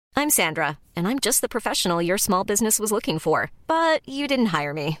I'm Sandra, and I'm just the professional your small business was looking for. But you didn't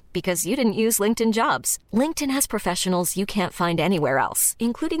hire me because you didn't use LinkedIn Jobs. LinkedIn has professionals you can't find anywhere else,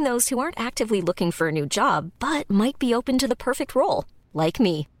 including those who aren't actively looking for a new job, but might be open to the perfect role, like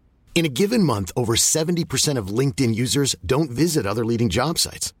me. In a given month, over 70% of LinkedIn users don't visit other leading job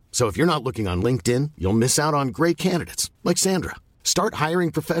sites. So if you're not looking on LinkedIn, you'll miss out on great candidates like Sandra. Start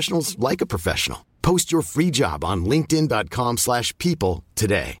hiring professionals like a professional. Post your free job on linkedin.com/people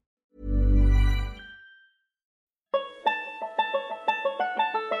today.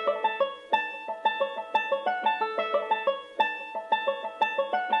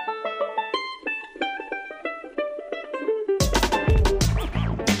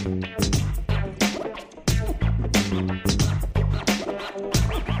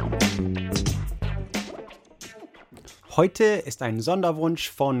 Heute ist ein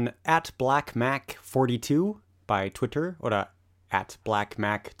Sonderwunsch von @blackmac42 bei Twitter oder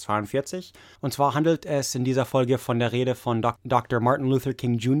 @blackmac42. Und zwar handelt es in dieser Folge von der Rede von Dr. Martin Luther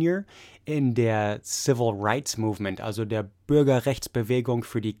King Jr. in der Civil Rights Movement, also der Bürgerrechtsbewegung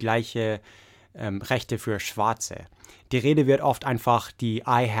für die gleiche Rechte für Schwarze. Die Rede wird oft einfach die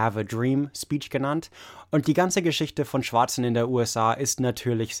I Have a Dream Speech genannt und die ganze Geschichte von Schwarzen in der USA ist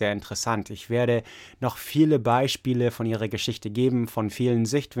natürlich sehr interessant. Ich werde noch viele Beispiele von ihrer Geschichte geben, von vielen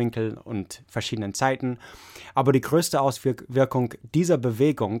Sichtwinkeln und verschiedenen Zeiten, aber die größte Auswirkung dieser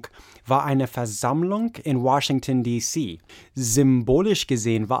Bewegung war eine Versammlung in Washington, D.C. Symbolisch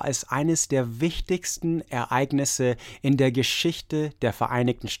gesehen war es eines der wichtigsten Ereignisse in der Geschichte der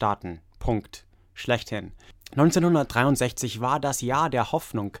Vereinigten Staaten. Punkt. Schlechthin. 1963 war das Jahr der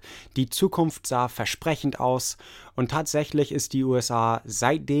Hoffnung. Die Zukunft sah versprechend aus und tatsächlich ist die USA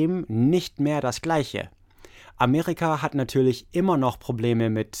seitdem nicht mehr das Gleiche. Amerika hat natürlich immer noch Probleme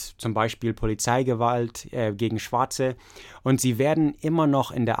mit zum Beispiel Polizeigewalt gegen Schwarze und sie werden immer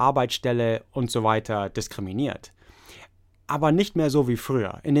noch in der Arbeitsstelle und so weiter diskriminiert. Aber nicht mehr so wie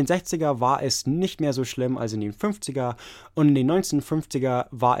früher. In den 60er war es nicht mehr so schlimm als in den 50er und in den 1950er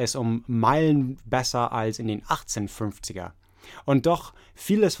war es um Meilen besser als in den 1850er. Und doch,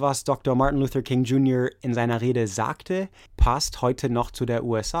 vieles, was Dr. Martin Luther King Jr. in seiner Rede sagte, passt heute noch zu der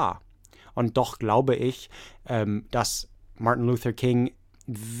USA. Und doch glaube ich, dass Martin Luther King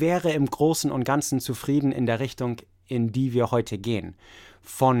wäre im Großen und Ganzen zufrieden in der Richtung, in die wir heute gehen.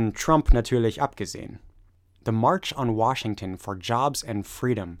 Von Trump natürlich abgesehen. The March on Washington for Jobs and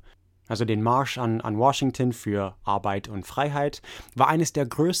Freedom, also den Marsch an Washington für Arbeit und Freiheit, war eines der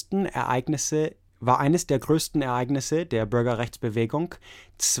größten Ereignisse der Bürgerrechtsbewegung.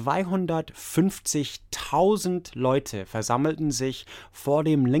 250.000 Leute versammelten sich vor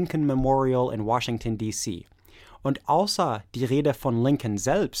dem Lincoln Memorial in Washington, D.C. Und außer die Rede von Lincoln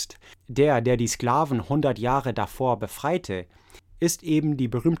selbst, der die Sklaven 100 Jahre davor befreite, ist eben die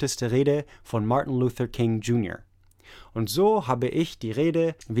berühmteste Rede von Martin Luther King Jr. Und so habe ich die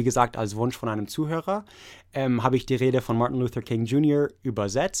Rede, wie gesagt als Wunsch von einem Zuhörer, habe ich die Rede von Martin Luther King Jr.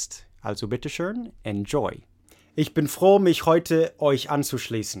 übersetzt. Also bitteschön, enjoy. Ich bin froh, mich heute euch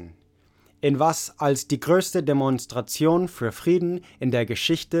anzuschließen. In was als die größte Demonstration für Frieden in der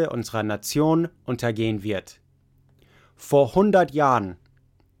Geschichte unserer Nation untergehen wird. Vor 100 Jahren,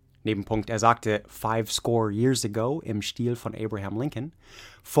 Nebenpunkt, er sagte 50 years ago im Stil von Abraham Lincoln.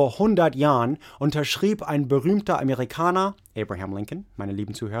 Vor 100 Jahren unterschrieb ein berühmter Amerikaner, Abraham Lincoln, meine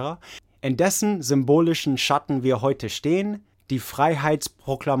lieben Zuhörer, in dessen symbolischen Schatten wir heute stehen, die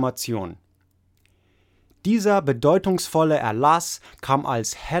Freiheitsproklamation. Dieser bedeutungsvolle Erlass kam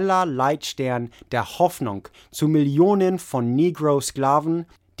als heller Leitstern der Hoffnung zu Millionen von Negro-Sklaven,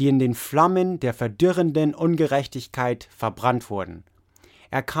 die in den Flammen der verdürrenden Ungerechtigkeit verbrannt wurden.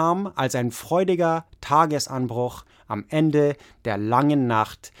 Er kam als ein freudiger Tagesanbruch am Ende der langen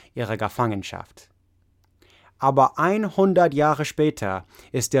Nacht ihrer Gefangenschaft. Aber 100 Jahre später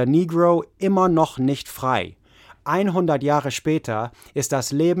ist der Negro immer noch nicht frei. 100 Jahre später ist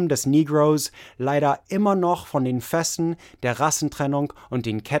das Leben des Negros leider immer noch von den Fesseln der Rassentrennung und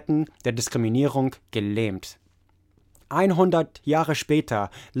den Ketten der Diskriminierung gelähmt. 100 Jahre später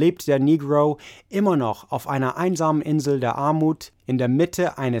lebt der Negro immer noch auf einer einsamen Insel der Armut in der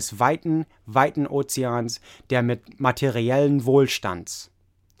Mitte eines weiten Ozeans der materiellen Wohlstands.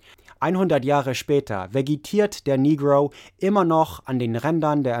 100 Jahre später vegetiert der Negro immer noch an den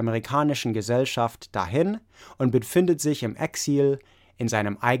Rändern der amerikanischen Gesellschaft dahin und befindet sich im Exil in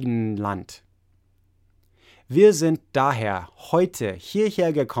seinem eigenen Land. Wir sind daher heute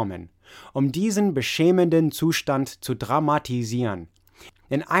hierher gekommen, um diesen beschämenden Zustand zu dramatisieren.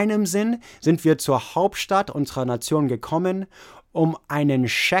 In einem Sinn sind wir zur Hauptstadt unserer Nation gekommen, um einen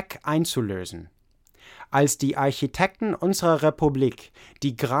Scheck einzulösen. Als die Architekten unserer Republik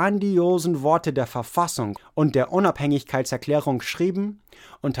die grandiosen Worte der Verfassung und der Unabhängigkeitserklärung schrieben,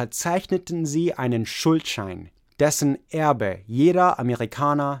 unterzeichneten sie einen Schuldschein, dessen Erbe jeder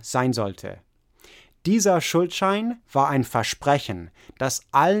Amerikaner sein sollte. Dieser Schuldschein war ein Versprechen, das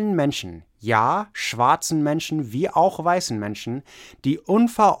allen Menschen, ja, schwarzen Menschen wie auch weißen Menschen, die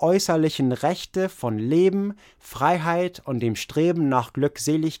unveräußerlichen Rechte von Leben, Freiheit und dem Streben nach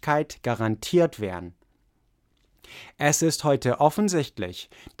Glückseligkeit garantiert werden. Es ist heute offensichtlich,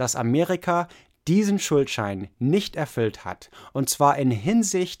 dass Amerika diesen Schuldschein nicht erfüllt hat, und zwar in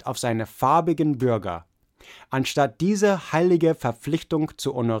Hinsicht auf seine farbigen Bürger. Anstatt diese heilige Verpflichtung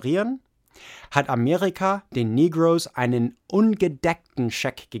zu honorieren, hat Amerika den Negroes einen ungedeckten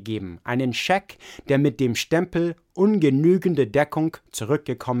Scheck gegeben, einen Scheck, der mit dem Stempel ungenügende Deckung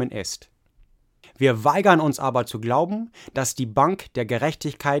zurückgekommen ist. Wir weigern uns aber zu glauben, dass die Bank der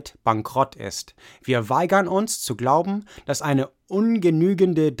Gerechtigkeit bankrott ist. Wir weigern uns zu glauben, dass eine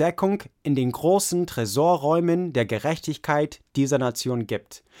ungenügende Deckung in den großen Tresorräumen der Gerechtigkeit dieser Nation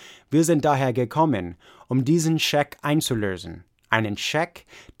gibt. Wir sind daher gekommen, um diesen Scheck einzulösen. Einen Scheck,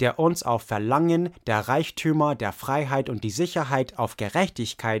 der uns auf Verlangen der Reichtümer, der Freiheit und die Sicherheit auf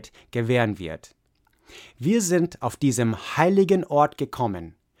Gerechtigkeit gewähren wird. Wir sind auf diesem heiligen Ort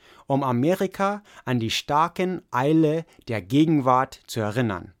gekommen, um Amerika an die starken Eile der Gegenwart zu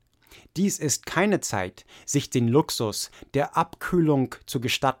erinnern. Dies ist keine Zeit, sich den Luxus der Abkühlung zu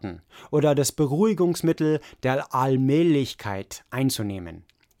gestatten oder das Beruhigungsmittel der Allmählichkeit einzunehmen.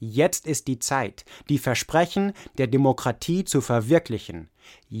 Jetzt ist die Zeit, die Versprechen der Demokratie zu verwirklichen.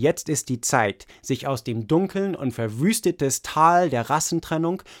 Jetzt ist die Zeit, sich aus dem dunklen und verwüstetes Tal der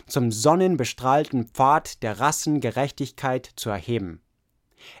Rassentrennung zum sonnenbestrahlten Pfad der Rassengerechtigkeit zu erheben.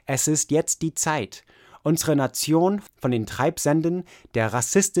 Es ist jetzt die Zeit, unsere Nation von den Treibsenden der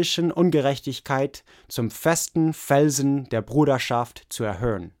rassistischen Ungerechtigkeit zum festen Felsen der Bruderschaft zu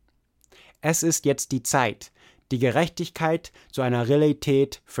erhöhen. Es ist jetzt die Zeit, die Gerechtigkeit zu einer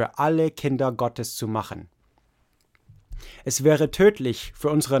Realität für alle Kinder Gottes zu machen. Es wäre tödlich für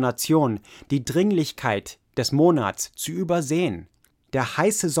unsere Nation, die Dringlichkeit des Monats zu übersehen. Der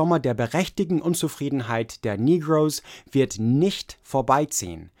heiße Sommer der berechtigten Unzufriedenheit der Negroes wird nicht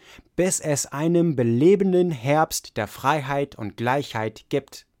vorbeiziehen, bis es einen belebenden Herbst der Freiheit und Gleichheit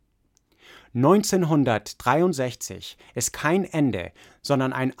gibt. 1963 ist kein Ende,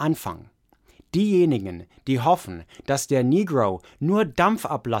 sondern ein Anfang. Diejenigen, die hoffen, dass der Negro nur Dampf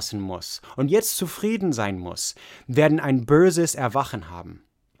ablassen muss und jetzt zufrieden sein muss, werden ein böses Erwachen haben,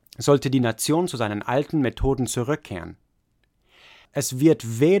 sollte die Nation zu seinen alten Methoden zurückkehren. Es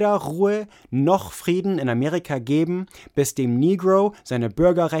wird weder Ruhe noch Frieden in Amerika geben, bis dem Negro seine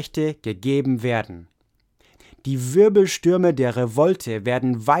Bürgerrechte gegeben werden. Die Wirbelstürme der Revolte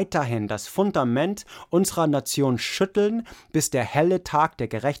werden weiterhin das Fundament unserer Nation schütteln, bis der helle Tag der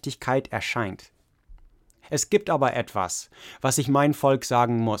Gerechtigkeit erscheint. Es gibt aber etwas, was ich mein Volk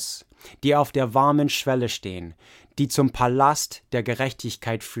sagen muss, die auf der warmen Schwelle stehen, die zum Palast der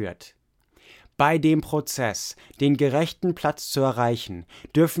Gerechtigkeit führt. Bei dem Prozess, den gerechten Platz zu erreichen,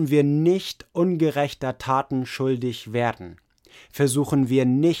 dürfen wir nicht ungerechter Taten schuldig werden. Versuchen wir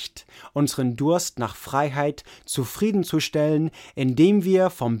nicht, unseren Durst nach Freiheit zufriedenzustellen, indem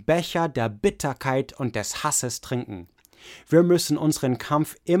wir vom Becher der Bitterkeit und des Hasses trinken. Wir müssen unseren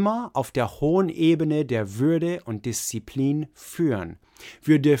Kampf immer auf der hohen Ebene der Würde und Disziplin führen.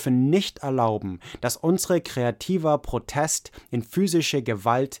 Wir dürfen nicht erlauben, dass unser kreativer Protest in physische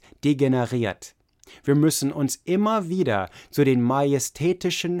Gewalt degeneriert. Wir müssen uns immer wieder zu den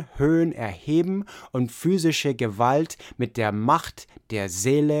majestätischen Höhen erheben und physische Gewalt mit der Macht der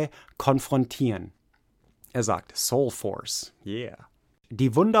Seele konfrontieren. Er sagt Soul Force. Yeah.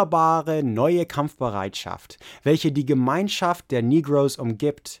 Die wunderbare neue Kampfbereitschaft, welche die Gemeinschaft der Negroes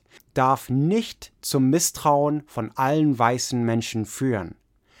umgibt, darf nicht zum Misstrauen von allen weißen Menschen führen.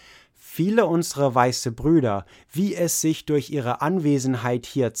 Viele unserer weiße Brüder, wie es sich durch ihre Anwesenheit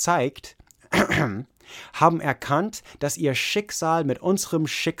hier zeigt, haben erkannt, dass ihr Schicksal mit unserem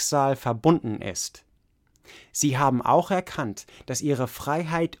Schicksal verbunden ist. Sie haben auch erkannt, dass ihre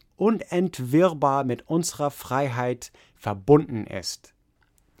Freiheit unentwirrbar mit unserer Freiheit verbunden ist.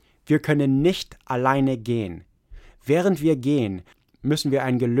 Wir können nicht alleine gehen. Während wir gehen, müssen wir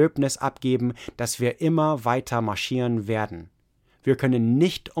ein Gelöbnis abgeben, dass wir immer weiter marschieren werden. Wir können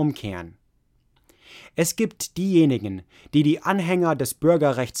nicht umkehren. Es gibt diejenigen, die die Anhänger des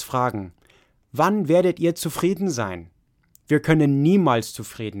Bürgerrechts fragen: Wann werdet ihr zufrieden sein? Wir können niemals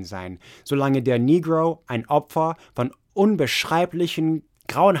zufrieden sein, solange der Negro ein Opfer von unbeschreiblichen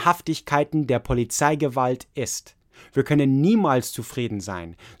Grauenhaftigkeiten der Polizeigewalt ist. Wir können niemals zufrieden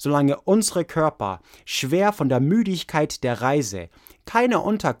sein, solange unsere Körper schwer von der Müdigkeit der Reise keine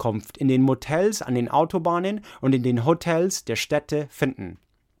Unterkunft in den Motels an den Autobahnen und in den Hotels der Städte finden.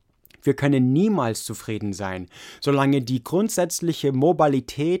 Wir können niemals zufrieden sein, solange die grundsätzliche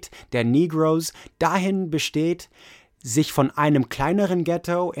Mobilität der Negroes dahin besteht, sich von einem kleineren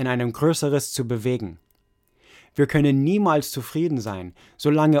Ghetto in ein größeres zu bewegen. Wir können niemals zufrieden sein,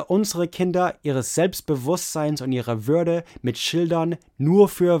 solange unsere Kinder ihres Selbstbewusstseins und ihrer Würde mit Schildern nur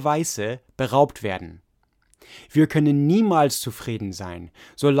für Weiße beraubt werden. Wir können niemals zufrieden sein,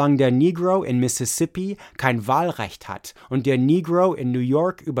 solange der Negro in Mississippi kein Wahlrecht hat und der Negro in New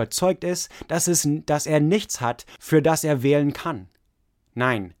York überzeugt ist, dass er nichts hat, für das er wählen kann.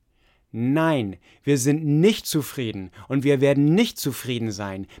 Nein, wir sind nicht zufrieden und wir werden nicht zufrieden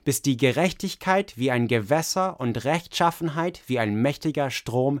sein, bis die Gerechtigkeit wie ein Gewässer und Rechtschaffenheit wie ein mächtiger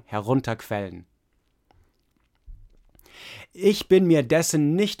Strom herunterquellen. Ich bin mir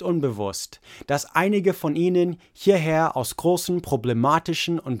dessen nicht unbewusst, dass einige von Ihnen hierher aus großen,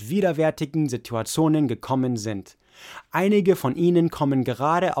 problematischen und widerwärtigen Situationen gekommen sind. Einige von Ihnen kommen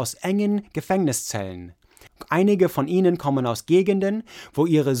gerade aus engen Gefängniszellen. Einige von Ihnen kommen aus Gegenden, wo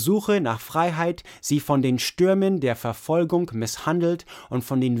ihre Suche nach Freiheit sie von den Stürmen der Verfolgung misshandelt und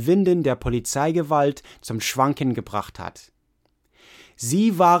von den Winden der Polizeigewalt zum Schwanken gebracht hat.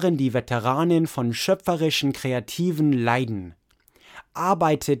 Sie waren die Veteranen von schöpferischen, kreativen Leiden.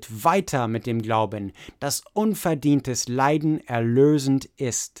 Arbeitet weiter mit dem Glauben, dass unverdientes Leiden erlösend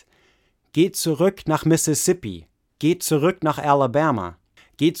ist. Geht zurück nach Mississippi. Geht zurück nach Alabama.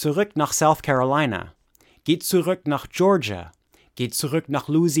 Geht zurück nach South Carolina. Geht zurück nach Georgia. Geht zurück nach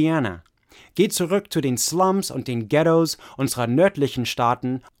Louisiana. Geht zurück zu den Slums und den Ghettos unserer nördlichen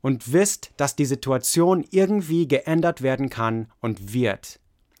Staaten und wisst, dass die Situation irgendwie geändert werden kann und wird.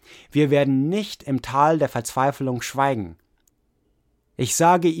 Wir werden nicht im Tal der Verzweiflung schweigen. Ich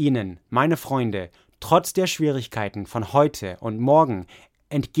sage Ihnen, meine Freunde, trotz der Schwierigkeiten von heute und morgen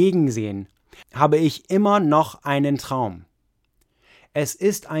entgegensehen, habe ich immer noch einen Traum. Es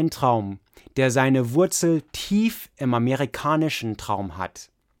ist ein Traum, der seine Wurzel tief im amerikanischen Traum hat.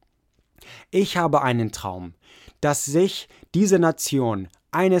 Ich habe einen Traum, dass sich diese Nation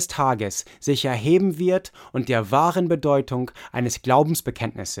eines Tages sich erheben wird und der wahren Bedeutung eines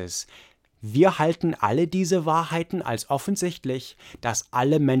Glaubensbekenntnisses. Wir halten alle diese Wahrheiten als offensichtlich, dass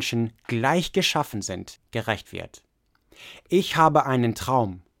alle Menschen gleich geschaffen sind, gerecht wird. Ich habe einen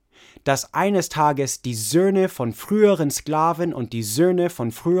Traum, dass eines Tages die Söhne von früheren Sklaven und die Söhne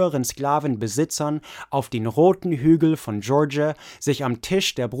von früheren Sklavenbesitzern auf den roten Hügel von Georgia sich am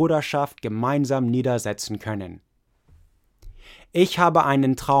Tisch der Bruderschaft gemeinsam niedersetzen können. Ich habe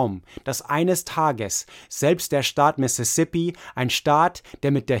einen Traum, dass eines Tages selbst der Staat Mississippi, ein Staat, der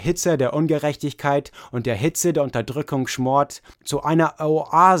mit der Hitze der Ungerechtigkeit und der Hitze der Unterdrückung schmort, zu einer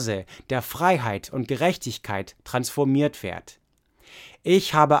Oase der Freiheit und Gerechtigkeit transformiert wird.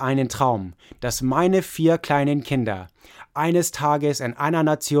 Ich habe einen Traum, dass meine 4 kleinen Kinder eines Tages in einer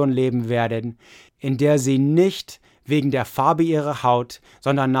Nation leben werden, in der sie nicht wegen der Farbe ihrer Haut,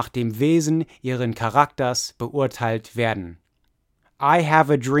 sondern nach dem Wesen ihren Charakters beurteilt werden. I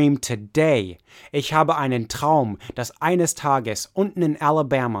have a dream today. Ich habe einen Traum, dass eines Tages unten in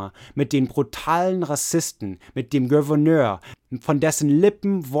Alabama mit den brutalen Rassisten, mit dem Gouverneur, von dessen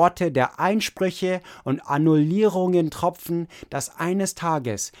Lippen Worte der Einsprüche und Annullierungen tropfen, dass eines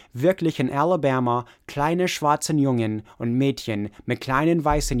Tages wirklich in Alabama kleine schwarze Jungen und Mädchen mit kleinen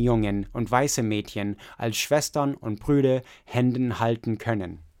weißen Jungen und weiße Mädchen als Schwestern und Brüder Händen halten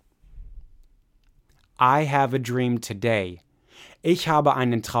können. I have a dream today. Ich habe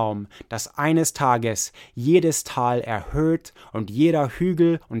einen Traum, dass eines Tages jedes Tal erhöht und jeder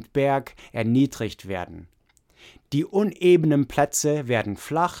Hügel und Berg erniedrigt werden. Die unebenen Plätze werden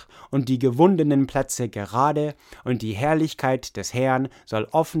flach und die gewundenen Plätze gerade, und die Herrlichkeit des Herrn soll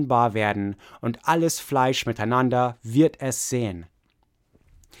offenbar werden, und alles Fleisch miteinander wird es sehen.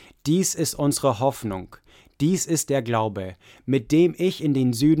 Dies ist unsere Hoffnung, dies ist der Glaube, mit dem ich in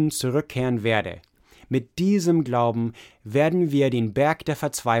den Süden zurückkehren werde. Mit diesem Glauben werden wir den Berg der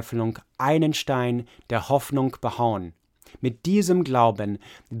Verzweiflung, einen Stein der Hoffnung behauen. Mit diesem Glauben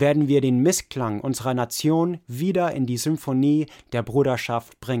werden wir den Missklang unserer Nation wieder in die Symphonie der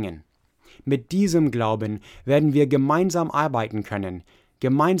Bruderschaft bringen. Mit diesem Glauben werden wir gemeinsam arbeiten können,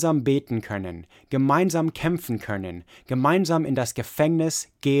 gemeinsam beten können, gemeinsam kämpfen können, gemeinsam in das Gefängnis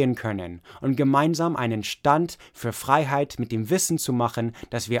gehen können und gemeinsam einen Stand für Freiheit mit dem Wissen zu machen,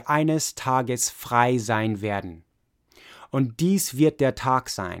 dass wir eines Tages frei sein werden. Und dies wird der Tag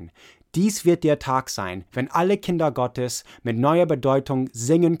sein. Dies wird der Tag sein, wenn alle Kinder Gottes mit neuer Bedeutung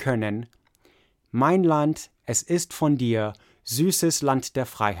singen können: Mein Land, es ist von dir, süßes Land der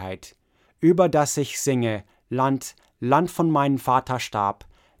Freiheit, über das ich singe, Land, Land von meinem Vater Stab,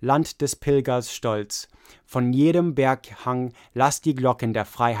 Land des Pilgers Stolz. Von jedem Berghang lass die Glocken der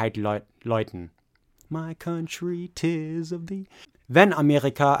Freiheit läuten. My country, 'tis of thee. Wenn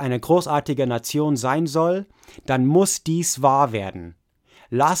Amerika eine großartige Nation sein soll, dann muss dies wahr werden.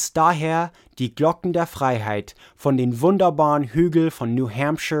 Lass daher die Glocken der Freiheit von den wunderbaren Hügeln von New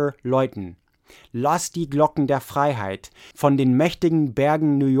Hampshire läuten. Lass die Glocken der Freiheit von den mächtigen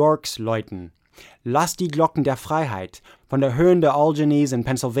Bergen New Yorks läuten. Lass die Glocken der Freiheit von der Höhen der Alleghenies in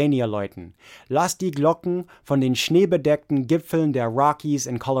Pennsylvania läuten. Lass die Glocken von den schneebedeckten Gipfeln der Rockies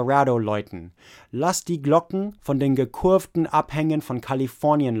in Colorado läuten. Lass die Glocken von den gekurvten Abhängen von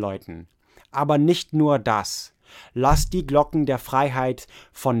Kalifornien läuten. Aber nicht nur das. Lass die Glocken der Freiheit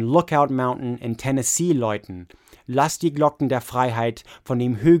von Lookout Mountain in Tennessee läuten. Lass die Glocken der Freiheit von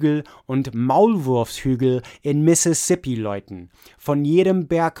dem Hügel und Maulwurfshügel in Mississippi läuten. Von jedem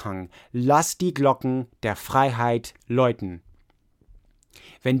Berghang lass die Glocken der Freiheit läuten.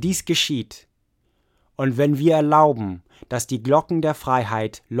 Wenn dies geschieht und wenn wir erlauben, dass die Glocken der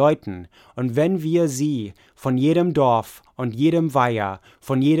Freiheit läuten und wenn wir sie von jedem Dorf und jedem Weiher,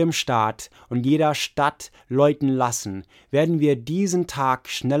 von jedem Staat und jeder Stadt läuten lassen, werden wir diesen Tag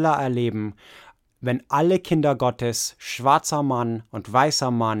schneller erleben, wenn alle Kinder Gottes, schwarzer Mann und weißer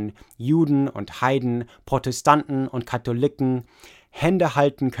Mann, Juden und Heiden, Protestanten und Katholiken, Hände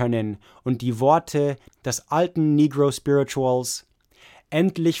halten können und die Worte des alten Negro Spirituals: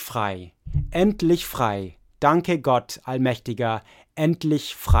 endlich frei, danke Gott Allmächtiger,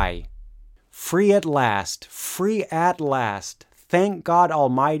 endlich frei. Free at last, thank God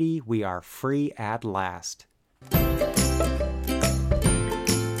Almighty, we are free at last.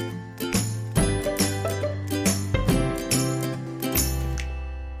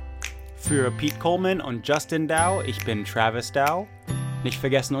 Für Pete Coleman und Justin Dow, ich bin Travis Dow. Nicht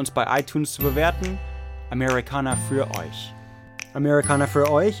vergessen, uns bei iTunes zu bewerten. Amerikaner für euch. Amerikaner für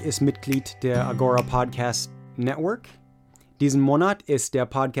euch ist Mitglied der Agora Podcast Network. Diesen Monat ist der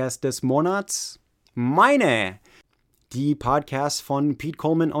Podcast des Monats die Podcasts von Pete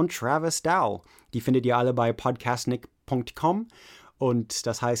Coleman und Travis Dow. Die findet ihr alle bei podcastnick.com und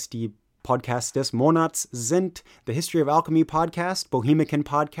das heißt, die Podcasts des Monats sind The History of Alchemy Podcast, Bohemican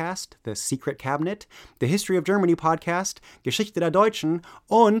Podcast, The Secret Cabinet, The History of Germany Podcast, Geschichte der Deutschen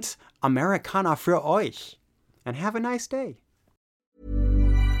und Amerikaner für euch. And have a nice day.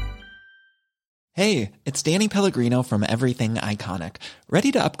 Hey, it's Danny Pellegrino from Everything Iconic.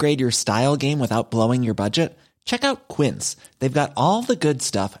 Ready to upgrade your style game without blowing your budget? Check out Quince. They've got all the good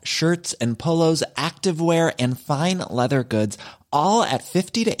stuff, shirts and polos, activewear, and fine leather goods, all at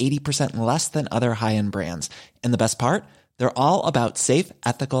 50 to 80% less than other high-end brands. And the best part? They're all about safe,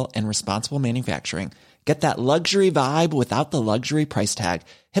 ethical, and responsible manufacturing. Get that luxury vibe without the luxury price tag.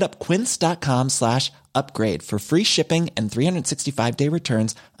 Hit up quince.com/upgrade for free shipping and 365-day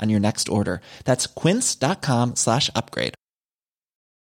returns on your next order. That's quince.com/upgrade.